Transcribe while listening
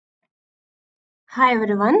Hi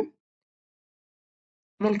everyone,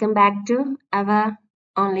 welcome back to our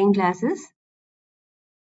online classes.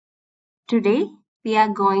 Today we are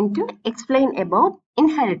going to explain about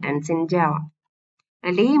inheritance in Java.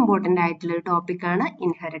 വളരെ important ആയിട്ടുള്ള ഒരു ടോപ്പിക്കാണ്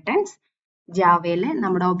inheritance. ജാവയിലെ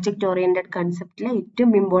നമ്മുടെ object oriented കൺസെപ്റ്റിലെ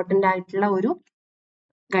ഏറ്റവും important ആയിട്ടുള്ള ഒരു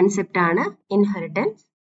കൺസെപ്റ്റാണ് ഇൻഹെറിറ്റൻസ്.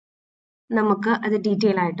 നമുക്ക് അത്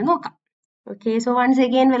ഡീറ്റെയിൽ ആയിട്ട് നോക്കാം. Okay, so once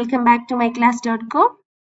again welcome back to myclass.com.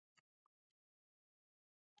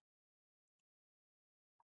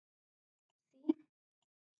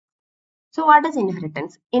 So what is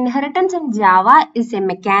inheritance? Inheritance in Java is a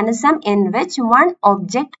mechanism in which one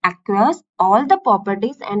object acquires all the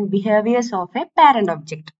properties and behaviors of a parent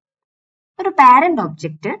object. ഒരു parent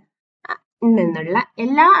object നിന്നുള്ള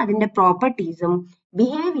എല്ലാ അതിന്റെ പ്രോപ്പർട്ടീസും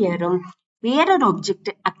ബിഹേവിയറും വേറൊരു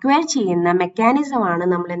object acquire ചെയ്യുന്ന mechanism ആണ്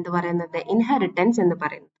നമ്മൾ എന്ത് പറയുന്നത്, ഇൻഹെറിറ്റൻസ് എന്ന്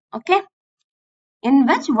പറയുന്നത്. Okay, in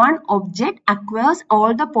which one object acquires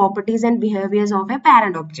all the properties and behaviors of a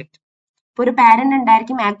parent object. For a parent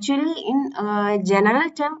ഉണ്ടായിരിക്കും. Actually in general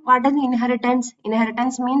term, what is inheritance?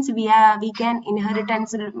 Inheritance means we can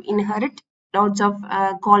inherit lots of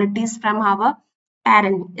qualities from our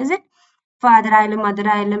parent, is it? Father ആയാലും mother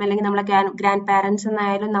ആയാലും അല്ലെങ്കിൽ നമ്മളെ grand parents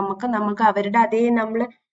എന്നായാലും നമുക്ക് അവരുടെ അതേ നമ്മൾ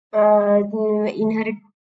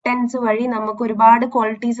ഇൻഹെറിറ്റൻസ് വഴി നമുക്ക് ഒരുപാട്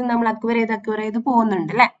ക്വാളിറ്റീസ് നമ്മൾ അക്വയർ ചെയ്ത്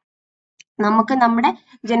പോകുന്നുണ്ട് അല്ലെ. നമുക്ക് നമ്മുടെ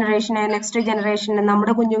ജനറേഷന് നെക്സ്റ്റ് ജനറേഷന്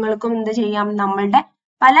നമ്മുടെ കുഞ്ഞുങ്ങൾക്കും എന്ത് ചെയ്യാം, നമ്മളുടെ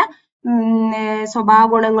പല സ്വഭാവ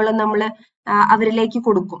ഗുണങ്ങളും നമ്മൾ അവരിലേക്ക്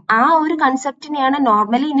കൊടുക്കും. ആ ഒരു കൺസെപ്റ്റിനെയാണ്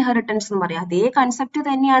നോർമലി ഇൻഹെറിറ്റൻസ് എന്ന് പറയുക. അതേ കൺസെപ്റ്റ്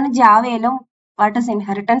തന്നെയാണ് ജാവയിലും. What is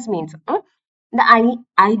inheritance means? The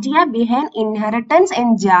idea behind inheritance in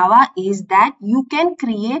Java is that you can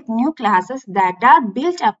create new classes that are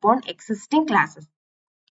built upon existing classes.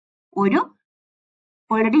 ഒരു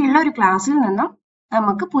ഓൾറെഡി ഉള്ള ഒരു ക്ലാസ്സിൽ നിന്നും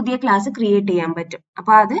നമുക്ക് പുതിയ ക്ലാസ് ക്രിയേറ്റ് ചെയ്യാൻ പറ്റും.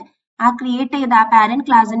 അപ്പൊ അത് ആ ക്രിയേറ്റ് ചെയ്ത ആ പാരന്റ്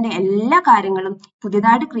ക്ലാസിന്റെ എല്ലാ കാര്യങ്ങളും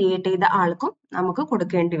പുതിയതായിട്ട് ക്രിയേറ്റ് ചെയ്ത ആൾക്കും നമുക്ക്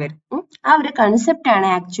കൊടുക്കേണ്ടി വരും. ആ ഒരു കൺസെപ്റ്റ് ആണ്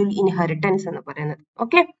ആക്ച്വൽ ഇൻഹെറിറ്റൻസ് എന്ന് പറയുന്നത്.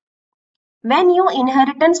 Okay, when you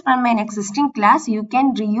inheritance from an existing class, you can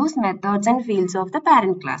reuse methods and fields of the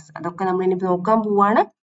parent class. അതൊക്കെ നമ്മൾ ഇനി നോക്കാൻ പോവാണ്.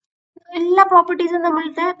 എല്ലാ പ്രോപ്പർട്ടീസും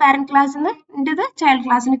നമ്മളുടെ പാരന്റ് ക്ലാസ്സിന് ചൈൽഡ്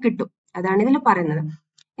ക്ലാസ്സിന് കിട്ടും. അതാണ് ഇതിൽ പറയുന്നത്.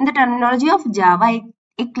 In the terminology of Java,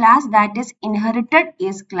 a class that is inherited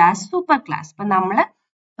is class super class. അപ്പൊ നമ്മള്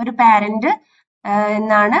ഒരു പാരന്റ്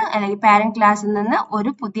എന്നാണ് അല്ലെങ്കിൽ പാരന്റ് ക്ലാസ്സിൽ നിന്ന്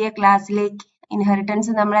ഒരു പുതിയ ക്ലാസ്സിലേക്ക്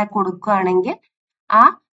ഇൻഹെറിറ്റൻസ് നമ്മളെ കൊടുക്കുകയാണെങ്കിൽ ആ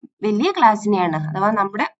വലിയ ക്ലാസ്സിനെയാണ്, അഥവാ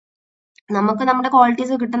നമുക്ക് നമ്മുടെ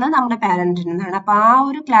ക്വാളിറ്റീസ് കിട്ടുന്നത് നമ്മുടെ പാരന്റിൽ നിന്നാണ്. അപ്പൊ ആ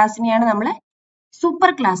ഒരു ക്ലാസ്സിനെയാണ് നമ്മൾ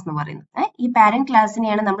സൂപ്പർ ക്ലാസ് എന്ന് പറയുന്നത്. ഈ പാരന്റ്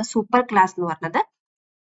ക്ലാസ്സിനെയാണ് നമ്മൾ സൂപ്പർ ക്ലാസ് എന്ന് പറഞ്ഞത്.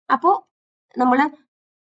 അപ്പോ നമ്മൾ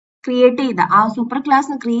ക്രിയേറ്റ് ചെയ്ത ആ സൂപ്പർ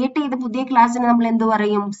ക്ലാസ് ക്രിയേറ്റ് ചെയ്ത പുതിയ ക്ലാസ്സിനെ നമ്മൾ എന്ത്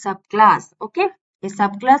പറയും, sub class. Okay,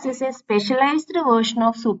 sub class is A specialised version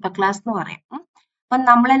of super class എന്ന് പറയും. അപ്പൊ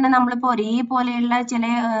നമ്മളിപ്പോ ഒരേപോലെയുള്ള ചില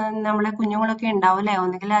നമ്മളെ കുഞ്ഞുങ്ങളൊക്കെ ഉണ്ടാവും അല്ലെ,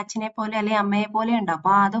 ഒന്നുകിൽ അച്ഛനെ പോലെ അല്ലെങ്കിൽ അമ്മയെ പോലെ ഉണ്ടാവും.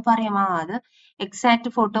 അപ്പൊ അത് പറയും അത് എക്സാക്ട്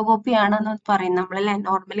ഫോട്ടോ കോപ്പി ആണെന്ന് പറയും നമ്മളല്ലേ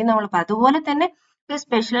നോർമലി നമ്മൾ. അതുപോലെ തന്നെ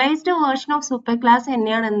specialised version of super class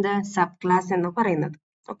തന്നെയാണ് എന്ത്, സബ് ക്ലാസ് എന്ന് പറയുന്നത്.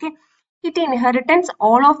 Okay, it inherits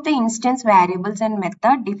all of the instance variables and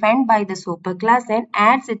method defined by the superclass and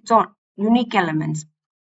adds its own unique elements.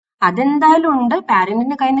 അതെന്തായാലും ഉണ്ട്,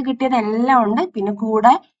 പാരന്റിന്റെ കയ്യിൽ നിന്ന് കിട്ടിയതെല്ലാം ഉണ്ട്. പിന്നെ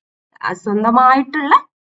കൂടെ സ്വന്തമായിട്ടുള്ള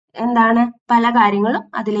എന്താണ് പല കാര്യങ്ങളും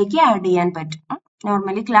അതിലേക്ക് ആഡ് ചെയ്യാൻ പറ്റും.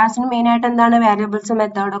 നോർമലി ക്ലാസ്സിന് മെയിൻ ആയിട്ട് എന്താണ് വാരിയബിൾസും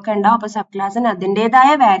മെത്തേഡും ഒക്കെ ഉണ്ടാവും. അപ്പൊ സബ് ക്ലാസ്സിന് അതിൻ്റെതായ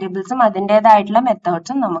വാരിയബിൾസും അതിൻ്റെതായിട്ടുള്ള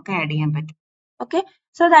മെത്തേഡ്സും നമുക്ക് ആഡ് ചെയ്യാൻ പറ്റും. Okay,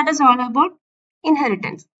 so that is all about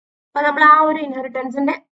inheritance. അപ്പൊ നമ്മൾ ആ ഒരു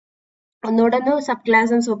ഇൻഹെറിറ്റൻസിന്റെ ഒന്നുകൂടെ സബ്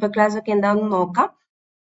ക്ലാസും സൂപ്പർ ക്ലാസും ഒക്കെ എന്താണെന്ന് നോക്കാം.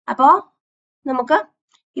 അപ്പോ നമുക്ക്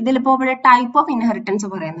ഇതിലിപ്പോ ഇവിടെ ടൈപ്പ് ഓഫ് ഇൻഹെറിറ്റൻസ്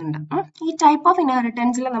പറയുന്നുണ്ട്. ഈ ടൈപ്പ് ഓഫ്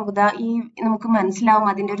ഇൻഹെറിറ്റൻസിൽ നമുക്ക് മനസ്സിലാവും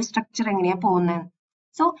അതിന്റെ ഒരു സ്ട്രക്ചർ എങ്ങനെയാ പോകുന്നത്.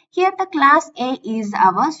 So here the class A is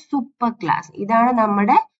our super class. ഇതാണ്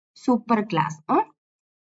നമ്മുടെ സൂപ്പർ ക്ലാസ്.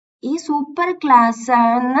 ഈ സൂപ്പർ ക്ലാസ്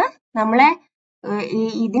ആണ് നമ്മളെ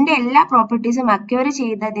ഇതിന്റെ എല്ലാ പ്രോപ്പർട്ടീസും അക്വയർ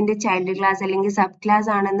ചെയ്ത് അതിന്റെ ചൈൽഡ് ക്ലാസ് അല്ലെങ്കിൽ സബ്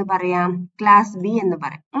ക്ലാസ് ആണെന്ന് പറയാം, ക്ലാസ് ബി എന്ന്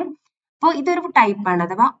പറയാം. അപ്പോൾ ഇതൊരു ടൈപ്പാണ്,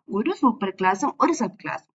 അഥവാ ഒരു സൂപ്പർ ക്ലാസും ഒരു സബ്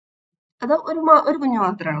ക്ലാസും, അത് ഒരു കുഞ്ഞു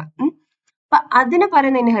മാത്രമാണ്. അപ്പൊ അതിന്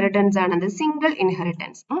പറയുന്ന ഇൻഹെറിറ്റൻസ് ആണ് സിംഗിൾ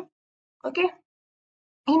ഇൻഹെറിറ്റൻസ്. ഓക്കെ,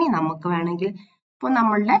 ഇനി നമുക്ക് വേണമെങ്കിൽ ഇപ്പൊ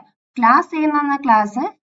നമ്മളുടെ ക്ലാസ് എ എന്ന ക്ലാസ്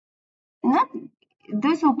ഇത്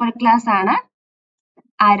സൂപ്പർ ക്ലാസ് ആണ്.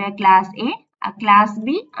 ആര്, ക്ലാസ് എ. ക്ലാസ്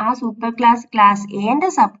ബി ആ സൂപ്പർ ക്ലാസ് എന്റെ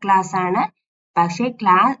സബ് ക്ലാസ് ആണ്. പക്ഷെ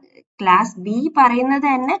ക്ലാസ് ബി പറയുന്നത്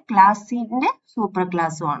തന്നെ ക്ലാസ് സിന്റെ സൂപ്പർ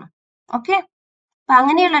ക്ലാസ്സും ആണ്. ഓക്കെ, അപ്പൊ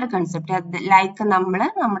അങ്ങനെയുള്ള ഒരു കൺസെപ്റ്റ്, ലൈക്ക്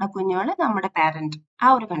നമ്മുടെ കുഞ്ഞുങ്ങള് നമ്മുടെ പാരന്റ്, ആ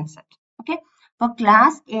ഒരു കൺസെപ്റ്റ്. ഓക്കെ, അപ്പൊ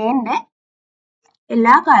ക്ലാസ് എന്റെ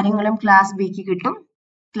എല്ലാ കാര്യങ്ങളും ക്ലാസ് ബിക്ക് കിട്ടും.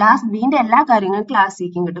 ക്ലാസ് ബിന്റെ എല്ലാ കാര്യങ്ങളും ക്ലാസ്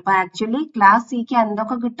സിക്കും കിട്ടും. അപ്പൊ ആക്ച്വലി ക്ലാസ് സിക്ക്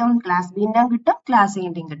എന്തൊക്കെ കിട്ടും? ക്ലാസ് ബിന്റെ കിട്ടും, ക്ലാസ്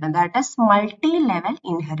സിന്റെയും കിട്ടും. That is multi level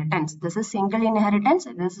inheritance. This is single inheritance,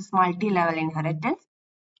 this is multi level inheritance.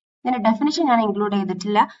 ഇതിന്റെ ഡെഫിനിഷൻ ഞാൻ ഇൻക്ലൂഡ്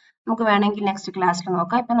ചെയ്തിട്ടില്ല. നമുക്ക് വേണമെങ്കിൽ നെക്സ്റ്റ് ക്ലാസ്സിൽ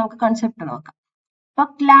നോക്കാം. ഇപ്പൊ നമുക്ക് കൺസെപ്റ്റ് നോക്കാം. അപ്പൊ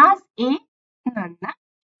ക്ലാസ് എ എന്ന് പറഞ്ഞാൽ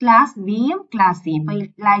ക്ലാസ് ബിയും ക്ലാസ് സിയും. ഇപ്പൊ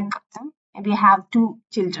ലൈക്ക് വി ഹാവ് 2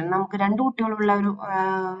 ചിൽഡ്രൻ. നമുക്ക് 2 കുട്ടികളുള്ള ഒരു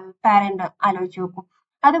പാരന്റ് ആലോചിച്ച് നോക്കും.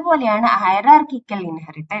 അതുപോലെയാണ് hierarchical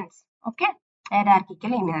inheritance. Okay,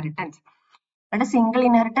 hierarchical inheritance. ഇവിടെ single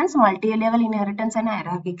inheritance, multi level inheritance ആണ്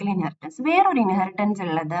ഹൈറാർക്കിക്കൽ ഇൻഹെറിറ്റൻസ്. വേറൊരു ഇൻഹെറിറ്റൻസ്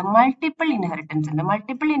ഉള്ളത് മൾട്ടിപ്പിൾ ഇൻഹെറിറ്റൻസ് ഉണ്ട്.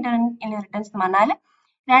 മൾട്ടിപ്പിൾ ഇൻഹെറിറ്റൻസ് എന്ന് പറഞ്ഞാൽ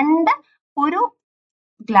ഒരു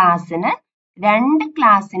ക്ലാസ്സിന് 2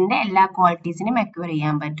 ക്ലാസിന്റെ എല്ലാ ക്വാളിറ്റീസിനും അക്വയർ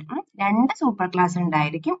ചെയ്യാൻ പറ്റും. 2 സൂപ്പർ ക്ലാസ്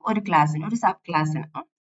ഉണ്ടായിരിക്കും ഒരു ക്ലാസ്സിന്, ഒരു സബ് ക്ലാസ്സിന്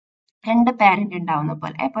 2 പാരന്റ് ഉണ്ടാവുന്ന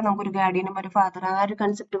പോലെ. ഇപ്പൊ നമുക്കൊരു ഗാർഡിയനും ഒരു ഫാദർ, ആ ഒരു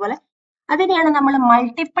കൺസെപ്റ്റ് പോലെ. അതിനെയാണ് നമ്മൾ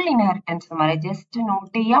മൾട്ടിപ്പിൾ ഇൻഹെറിറ്റൻസ് എന്ന് പറയുന്നത്. ജസ്റ്റ്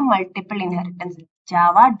നോട്ട് ചെയ്യാം, multiple inheritance.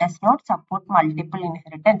 Java does not support multiple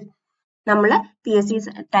inheritance. നമ്മൾ PSC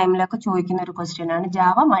ടൈമിലൊക്കെ ചോദിക്കുന്ന ഒരു ക്വസ്റ്റ്യൻ ആണ്.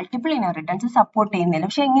 ജാവ മൾട്ടിപ്പിൾ ഇൻഹെറിറ്റൻസ് സപ്പോർട്ട് ചെയ്യുന്നില്ല.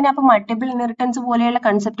 പക്ഷെ എങ്ങനെ അപ്പൊ മൾട്ടിപ്പിൾ ഇൻഹെറിറ്റൻസ് പോലെയുള്ള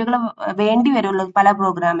കൺസെപ്റ്റുകൾ വേണ്ടി വരുള്ളൂ പല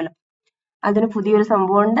പ്രോഗ്രാമിലും? അതിന് പുതിയൊരു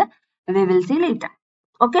സംഭവം ഉണ്ട്. We will see later.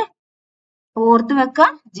 Okay, ഓർത്ത് വെക്കുക,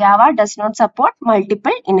 Java does not support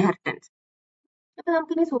multiple inheritance. അപ്പൊ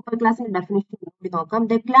നമുക്ക് ഇനി സൂപ്പർ ക്ലാസിന്റെ ഡെഫിനിഷൻ കൂടി നോക്കാം.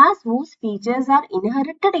 The class whose features are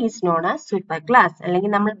inherited is known as super class.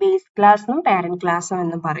 അല്ലെങ്കിൽ നമ്മൾ ബേസ് ക്ലാസ് എന്നും പാരന്റ് ക്ലാസ്സും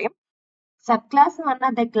എന്നും പറയും. സബ് ക്ലാസ് എന്ന്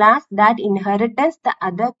പറഞ്ഞാൽ the class that ഇൻഹെറിറ്റസ് the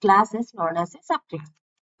other class is known as A sub class.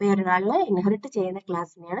 വേറൊരാള് inherit ചെയ്യുന്ന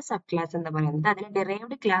ക്ലാസ്സിനെയാണ് സബ് ക്ലാസ് എന്ന് പറയുന്നത്. അതിന്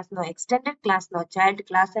ഡെറൈവ്ഡ് ക്ലാസ് എന്നോ എക്സ്റ്റെൻഡഡ് ക്ലാസ് എന്നോ ചൈൽഡ്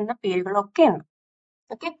ക്ലാസ് എന്ന പേരുകളൊക്കെ ഉണ്ട്.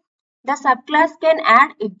 Okay, the subclass can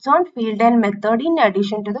add its own field and method in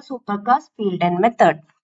addition to the superclass field and method.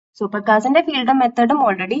 സൂപ്പർക്ലാസിന്റെ ഫീൽഡും മെത്തേഡും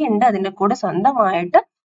ഓൾറെഡി ഉണ്ട്, അതിന്റെ കൂടെ സ്വന്തമായിട്ട്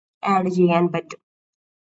ആഡ് ചെയ്യാൻ പറ്റും.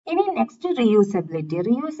 ഇനി നെക്സ്റ്റ് റീയൂസബിലിറ്റി.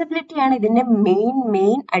 റീയൂസബിലിറ്റി ആണ് ഇതിന്റെ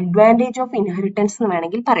മെയിൻ അഡ്വാൻറ്റേജ് ഓഫ് ഇൻഹെറിറ്റൻസ് എന്ന്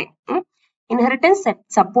വേണമെങ്കിൽ പറയും. Inheritance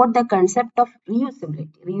support the concept of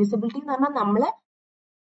reusability. Reusability എന്ന് പറഞ്ഞാൽ നമ്മള്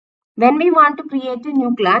when we want to create a new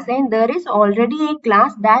class and there is already a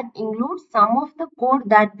class that includes some of the code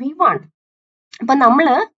that we want. അപ്പൊ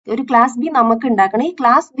നമ്മള് ഒരു class B നമുക്ക് ഉണ്ടാക്കണം. ഈ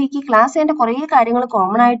class ബിക്ക് ക്ലാസ് എന്റെ കുറെ കാര്യങ്ങൾ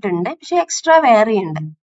കോമൺ ആയിട്ടുണ്ട്, പക്ഷെ എക്സ്ട്രാ വേറെ ഉണ്ട്.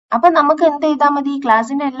 അപ്പൊ നമുക്ക് എന്ത് ചെയ്താൽ മതി?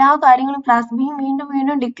 ക്ലാസിന്റെ എല്ലാ കാര്യങ്ങളും ക്ലാസ് ബിയും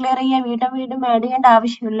വീണ്ടും ഡിക്ലെയർ ചെയ്യാൻ വീണ്ടും ആഡ് ചെയ്യേണ്ട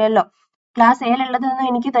ആവശ്യമില്ലല്ലോ. ക്ലാസ് എയിലുള്ളതെന്ന്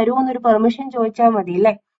എനിക്ക് തരുമോന്നൊരു പെർമിഷൻ ചോദിച്ചാൽ മതി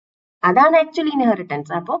അല്ലേ? അതാണ് ആക്ച്വലി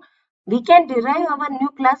ഇൻഹെറിറ്റൻസ്. അപ്പൊ we can derive our new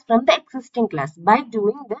class from the existing class. By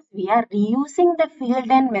doing this, we are reusing the field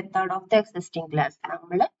and method of the existing class.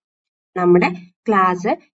 നമ്മുടെ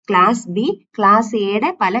ക്ലാസ് ബി ക്ലാസ് എയുടെ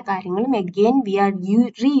പല കാര്യങ്ങളും again we are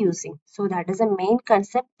reusing. So that is the main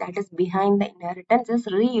concept that is behind the inheritance is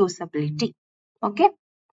reusability. Okay.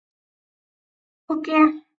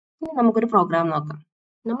 ഇനി നമുക്കൊരു programme നോക്കാം.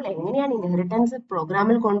 നമ്മൾ എങ്ങനെയാണ് inheritance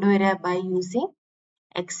പ്രോഗ്രാമിൽ കൊണ്ടുവരിക? By using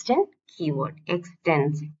extend keyword.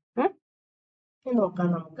 Extends നോക്കാം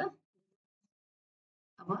നമുക്ക്.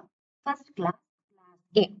 അപ്പൊ ഫസ്റ്റ് ക്ലാസ്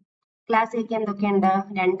എ. ക്ലാസ് എക്ക് എന്തൊക്കെയുണ്ട്?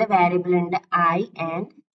 2 വേരിയബിൾ ഉണ്ട്, ഐ ആൻഡ്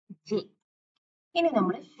ജെ. ഇനി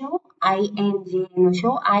നമ്മൾ ഷോ ഐ ആൻഡ്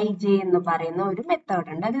ജെ എന്ന് പറയുന്ന ഒരു മെത്തേഡ്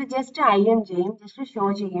ഉണ്ട്. അത് ജസ്റ്റ് ഐയും ജെയും ജസ്റ്റ് ഷോ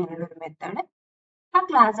ചെയ്യാനുള്ള ഒരു മെത്തേഡ്. ആ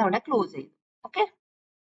ക്ലാസ് അവിടെ ക്ലോസ് ചെയ്തു. Okay,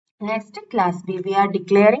 next class B. V R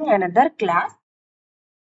declaring another class.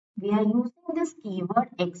 We are using this keyword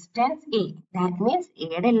extends A. That means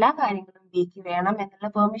Aയുടെ എല്ലാ കാര്യങ്ങളും ബിക്ക് വേണം എന്നുള്ള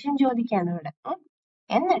പെർമിഷൻ ചോദിക്കാണ് ഇവിടെ.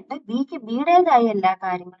 എന്നിട്ട് ബിക്ക് ബിയുടേതായ എല്ലാ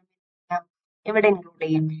കാര്യങ്ങളും ഇവിടെ ഇൻക്ലൂഡ്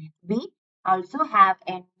ചെയ്യും. B also have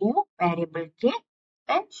a new variable k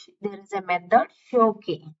and there is a method show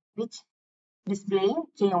k which displaying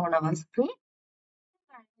k on our screen.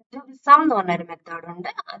 Some എന്ന് പറഞ്ഞൊരു മെത്തേഡ് ഉണ്ട്.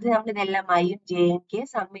 അത് നമ്മൾ ഇതെല്ലാം ഐയും ജെയും കെ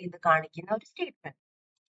സം ചെയ്ത് കാണിക്കുന്ന ഒരു സ്റ്റേറ്റ്മെന്റ്.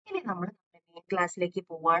 ഇനി നമ്മൾ മെയിൻ ക്ലാസ്സിലേക്ക്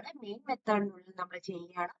പോവാണ്. മെയിൻ മെത്തേഡിനുള്ളിൽ നമ്മൾ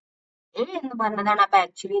ചെയ്യുകയാണ്. എ എന്ന് പറഞ്ഞതാണ് അപ്പൊ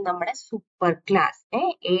ആക്ച്വലി നമ്മുടെ സൂപ്പർ ക്ലാസ്.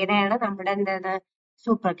 എയുടെയാണ് നമ്മുടെ എന്താണ്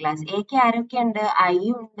സൂപ്പർ ക്ലാസ്. എക്ക് ആരൊക്കെയുണ്ട്? ഐ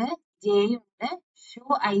ഉണ്ട്, ജെ ഉണ്ട്, ഷോ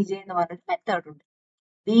ഐ ജെ എന്ന് പറഞ്ഞൊരു മെത്തേഡ് ഉണ്ട്.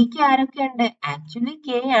 ബിക്ക് ആരൊക്കെയുണ്ട്? ആക്ച്വലി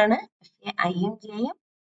കെ ആണ്, പക്ഷെ ഐയും ജെയും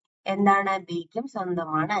എന്താണ്? ബിക്കും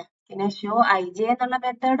സ്വന്തമാണ്. പിന്നെ ഷോ ഐ ജെ എന്നുള്ള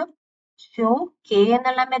മെത്തേഡും ഷോ കെ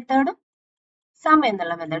എന്നുള്ള മെത്തേഡും സം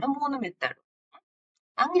എന്നുള്ള മെത്തേഡും 3 മെത്തേഡും.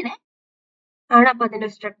 അങ്ങനെ ആണ് അപ്പൊ അതിന്റെ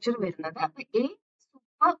സ്ട്രക്ചർ വരുന്നത്. അപ്പൊ എ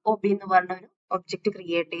സൂപ്പർ ഒബി എന്ന് പറഞ്ഞ ഒരു ഒബ്ജക്ട്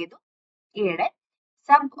ക്രിയേറ്റ് ചെയ്തു. എയുടെ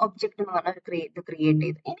സബ് ഒബ്ജക്ട് എന്ന് പറഞ്ഞ ഒരു ക്രിയേറ്റ്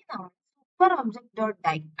ചെയ്തു. ഇനി നമ്മൾ super object dot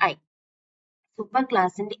I super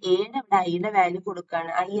ക്ലാസിന്റെ എയുടെ അവിടെ ഐയുടെ വാല്യൂ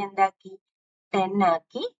കൊടുക്കുകയാണ്. ഐ എന്താക്കി? 10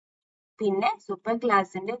 ആക്കി. പിന്നെ സൂപ്പർ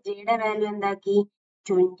ക്ലാസിന്റെ ജെയുടെ വാല്യൂ എന്താക്കി?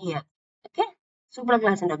 20 ആക്കി. ഓക്കെ, സൂപ്പർ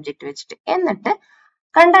ക്ലാസിന്റെ ഒബ്ജക്ട് വെച്ചിട്ട്. എന്നിട്ട്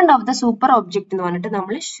content of the super object എന്ന് പറഞ്ഞിട്ട്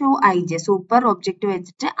നമ്മൾ show I J super object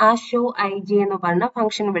വെച്ചിട്ട് ആ ഷോ ഐ ജെ എന്ന് പറഞ്ഞ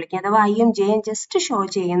ഫംഗ്ഷൻ വിളിക്കുക. അഥവാ ഐയും ജെയും ജസ്റ്റ് ഷോ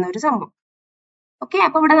ചെയ്യുന്ന ഒരു സംഭവം. ഓക്കെ,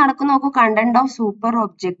 അപ്പൊ ഇവിടെ നടക്കുന്ന നോക്കൂ, content of super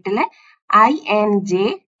ഒബ്ജക്റ്റിലെ I and J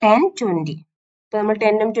 10, 20. ഇപ്പൊ നമ്മൾ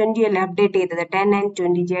 10 ഉം 20 അല്ലേ അപ്ഡേറ്റ് ചെയ്തത്. 10 and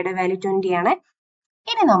 20, ജെയുടെ വാല്യൂ 20 ആണ്.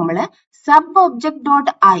 ഇനി നമ്മള് സബ് ഒബ്ജക്ട്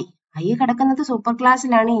ഡോട്ട് ഐ കിടക്കുന്നത് സൂപ്പർ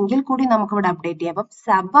ക്ലാസ്സിലാണ് എങ്കിൽ കൂടി നമുക്ക് ഇവിടെ അപ്ഡേറ്റ് ചെയ്യാം. അപ്പൊ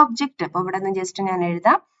സബ് ഒബ്ജക്ട്, അപ്പൊ ഇവിടെ നിന്ന് ജസ്റ്റ് ഞാൻ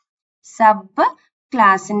എഴുതാം, സബ്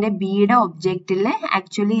ക്ലാസിന്റെ ബിയുടെ ഒബ്ജക്റ്റില്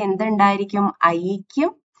ആക്ച്വലി എന്തുണ്ടായിരിക്കും,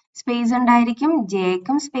 ഐക്കും സ്പേസ് ഉണ്ടായിരിക്കും,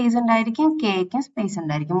 ജെക്കും സ്പേസ് ഉണ്ടായിരിക്കും, കെക്കും സ്പേസ്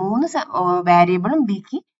ഉണ്ടായിരിക്കും. 3 വേരിയബിളും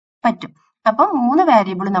ബിക്ക് പറ്റും. അപ്പൊ 3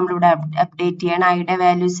 വേരിയബിൾ നമ്മൾ ഇവിടെ അപ്ഡേറ്റ് ചെയ്യണം. ഐയുടെ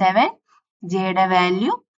വാല്യൂ 7, ജെയുടെ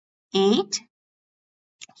വാല്യൂ 8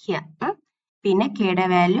 ഹിയർ, പിന്നെ കെയുടെ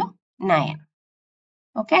വാല്യൂ 9.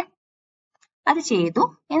 ഓക്കെ, അത് ചെയ്തു.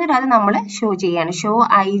 എന്നിട്ട് അത് നമ്മൾ ഷോ ചെയ്യാണ്. ഷോ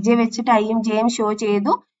ഐ ജെ വെച്ചിട്ട് ഐയും ജെയും ഷോ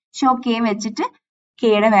ചെയ്തു. ഷോ കെ വെച്ചിട്ട്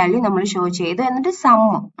കെയുടെ വാല്യൂ നമ്മൾ ഷോ ചെയ്തു. എന്നിട്ട്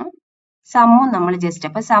സമ്മും നമ്മൾ ജസ്റ്റ്,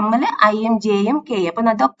 അപ്പൊ സമ്മില് ഐയും ജെയും കെയും, അപ്പൊ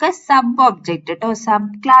അതൊക്കെ സബ് ഒബ്ജക്റ്റ് കേട്ടോ, സബ്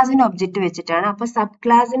ക്ലാസിന്റെ ഒബ്ജക്റ്റ് വെച്ചിട്ടാണ്. അപ്പൊ സബ്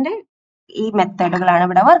ക്ലാസിന്റെ ഈ മെത്തേഡുകളാണ്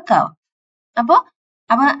ഇവിടെ വർക്ക് ആവുക. അപ്പൊ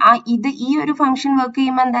ഇത് ഈ ഒരു ഫംഗ്ഷൻ വർക്ക്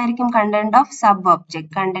ചെയ്യുമ്പോൾ എന്തായിരിക്കും, content of sub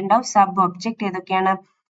object. Content of sub object ഏതൊക്കെയാണ്,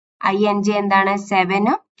 ഐ ആൻഡ് ജെ എന്താണ്,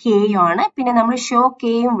 7ഉം കെയും ആണ്. പിന്നെ നമ്മൾ ഷോ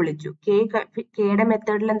കെയും വിളിച്ചു. കെയുടെ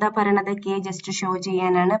മെത്തേഡിൽ എന്താ പറയണത്, കെ ജസ്റ്റ് ഷോ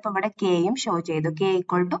ചെയ്യാനാണ്. അപ്പൊ ഇവിടെ കെയും ഷോ ചെയ്തു, കെ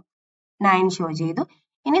ഈക്വൽ ടു 9 ഷോ ചെയ്തു.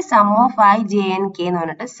 ഇനി some of I J and K എന്ന്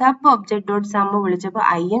പറഞ്ഞിട്ട് സബ് ഒബ്ജക്ട് ഡോട്ട് സം വിളിച്ചപ്പോൾ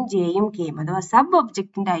ഐയും ജെയും കെയും, അഥവാ സബ്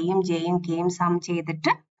ഒബ്ജക്റ്റിന്റെ ഐയും ജെയും കെയും സം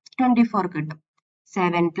ചെയ്തിട്ട് 24 കിട്ടും.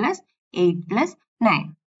 7 + 8 + 9.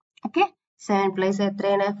 ഓക്കെ, 7 +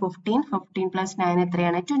 എത്രയാണ്, 15, 15 + 9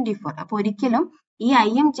 എത്രയാണ്, 24. അപ്പൊ ഒരിക്കലും ഈ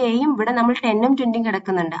ഐയും ജെയും ഇവിടെ നമ്മൾ 10 ഉം 20 ഉം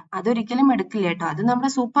കിടക്കുന്നുണ്ട്, അതൊരിക്കലും എടുക്കില്ല കേട്ടോ. അത് നമ്മുടെ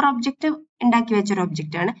സൂപ്പർ ഒബ്ജക്റ്റ് ഉണ്ടാക്കി വെച്ചൊരു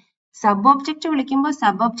ഒബ്ജക്റ്റ് ആണ്. സബ് ഒബ്ജക്റ്റ് വിളിക്കുമ്പോൾ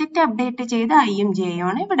സബ് ഒബ്ജക്റ്റ് അപ്ഡേറ്റ് ചെയ്ത് ഐയും ജെയും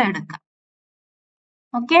ആണ് ഇവിടെ എടുക്കുക.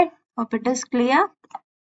 Okay, hope it is clear.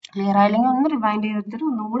 Clear ആയില്ലെങ്കിൽ ഒന്ന് റിവൈൻഡ് ചെയ്തിട്ട്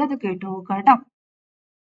ഒന്നുകൂടെ ഇത് കേട്ടു നോക്കുക കേട്ടോ.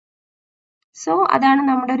 സോ അതാണ്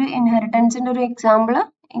നമ്മുടെ ഒരു ഇൻഹെറിറ്റൻസിന്റെ ഒരു എക്സാമ്പിൾ.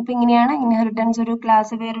 ഇപ്പൊ ഇങ്ങനെയാണ് ഇൻഹെറിറ്റൻസ്, ഒരു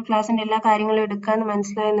ക്ലാസ് വേറൊരു ക്ലാസിന്റെ എല്ലാ കാര്യങ്ങളും എടുക്കാന്ന്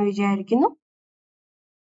മനസ്സിലായെന്ന് വിചാരിക്കുന്നു.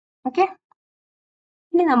 ഓക്കെ,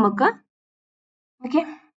 ഇനി നമുക്ക് ഓക്കെ,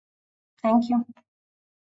 താങ്ക് യു.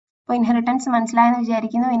 അപ്പോൾ ഇൻഹെറിറ്റൻസ് മനസ്സിലായെന്ന്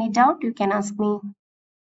വിചാരിക്കുന്നു. Any doubt you can ask me.